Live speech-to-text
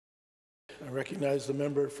recognize the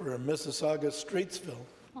member for Mississauga-Straitsville.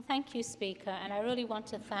 Well, thank you, Speaker, and I really want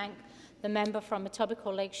to thank the member from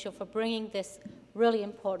Etobicoke Lakeshore for bringing this really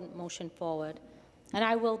important motion forward, and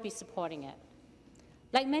I will be supporting it.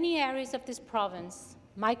 Like many areas of this province,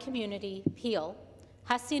 my community, Peel,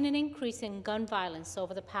 has seen an increase in gun violence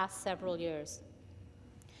over the past several years.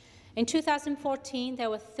 In 2014, there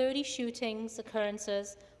were 30 shootings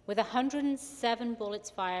occurrences with 107 bullets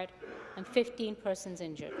fired and 15 persons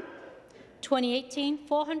injured. 2018,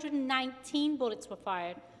 419 bullets were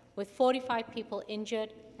fired with 45 people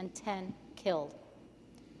injured and 10 killed.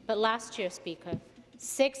 But last year, Speaker,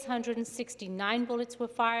 669 bullets were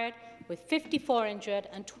fired with 54 injured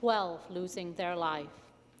and 12 losing their life.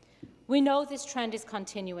 We know this trend is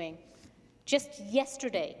continuing. Just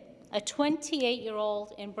yesterday, a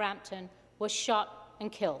 28-year-old in Brampton was shot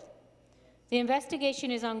and killed. The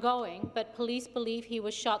investigation is ongoing, but police believe he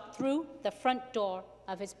was shot through the front door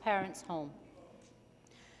of his parents' home.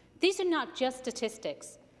 These are not just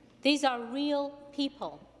statistics. These are real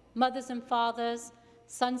people, mothers and fathers,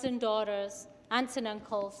 sons and daughters, aunts and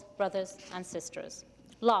uncles, brothers and sisters,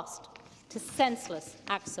 lost to senseless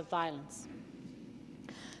acts of violence.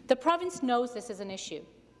 The province knows this is an issue,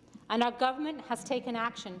 and our government has taken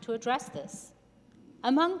action to address this.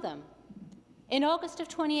 Among them, in August of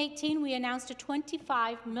 2018, we announced a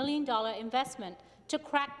 $25 million investment to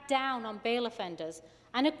crack down on bail offenders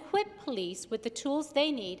and equip police with the tools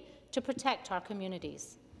they need to protect our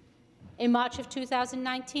communities. In March of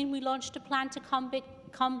 2019, we launched a plan to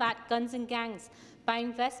combat guns and gangs by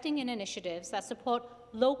investing in initiatives that support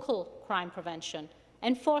local crime prevention,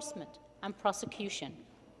 enforcement and prosecution.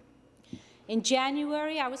 In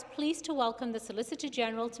January, I was pleased to welcome the Solicitor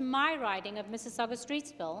General to my riding of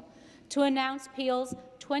Mississauga-Straitsville to announce Peel's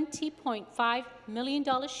 $20.5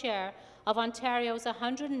 million share of Ontario's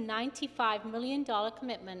 $195 million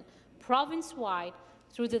commitment province-wide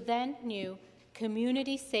through the then-new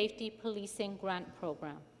Community Safety Policing Grant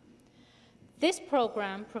Program. This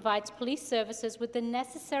program provides police services with the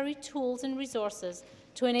necessary tools and resources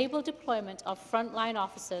to enable deployment of frontline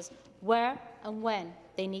officers where and when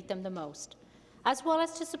they need them the most, as well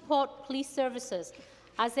as to support police services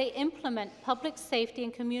as they implement public safety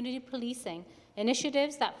and community policing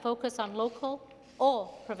initiatives that focus on local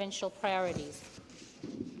or provincial priorities.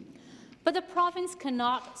 But the province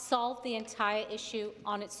cannot solve the entire issue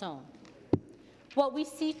on its own. What we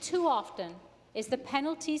see too often is the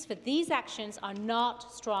penalties for these actions are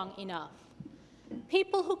not strong enough.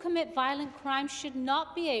 People who commit violent crimes should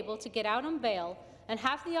not be able to get out on bail and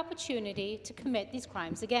have the opportunity to commit these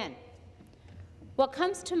crimes again. What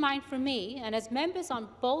comes to mind for me, and as members on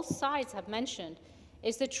both sides have mentioned,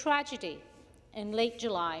 is the tragedy in late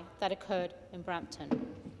July that occurred in Brampton.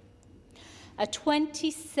 A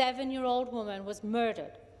 27-year-old woman was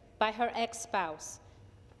murdered by her ex-spouse.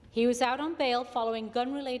 He was out on bail following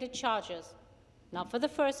gun-related charges, not for the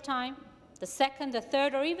first time, the second, the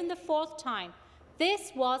third, or even the fourth time.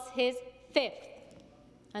 This was his fifth,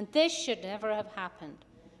 and this should never have happened.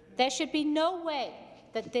 There should be no way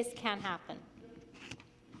that this can happen.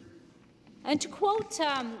 And to quote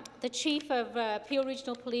the Chief of Peel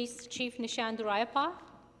Regional Police, Chief Nishan Durayappa,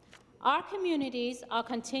 our communities are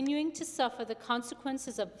continuing to suffer the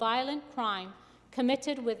consequences of violent crime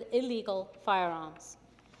committed with illegal firearms.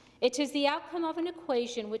 It is the outcome of an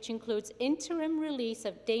equation which includes interim release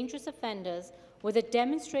of dangerous offenders with a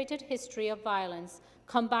demonstrated history of violence,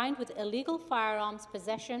 combined with illegal firearms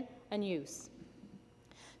possession and use.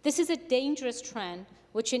 This is a dangerous trend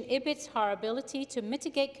which inhibits our ability to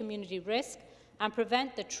mitigate community risk and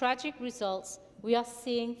prevent the tragic results we are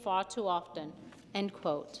seeing far too often." End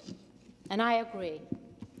quote. And I agree.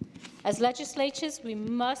 As legislators, we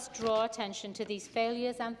must draw attention to these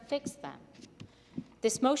failures and fix them.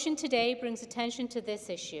 This motion today brings attention to this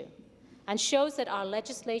issue and shows that our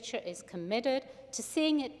legislature is committed to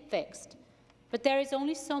seeing it fixed. But there is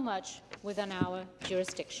only so much within our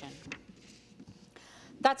jurisdiction.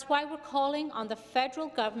 That's why we're calling on the federal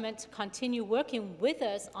government to continue working with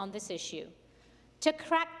us on this issue, to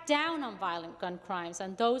crack down on violent gun crimes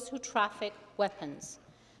and those who traffic weapons,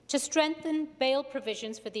 to strengthen bail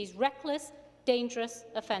provisions for these reckless, dangerous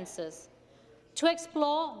offences, to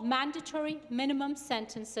explore mandatory minimum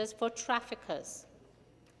sentences for traffickers,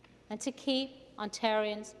 and to keep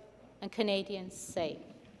Ontarians and Canadians safe.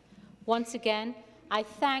 Once again, I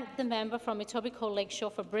thank the member from Etobicoke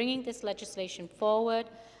Lakeshore for bringing this legislation forward.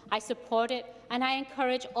 I support it, and I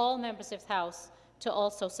encourage all members of the House to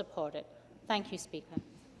also support it. Thank you, Speaker.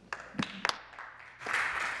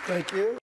 Thank you.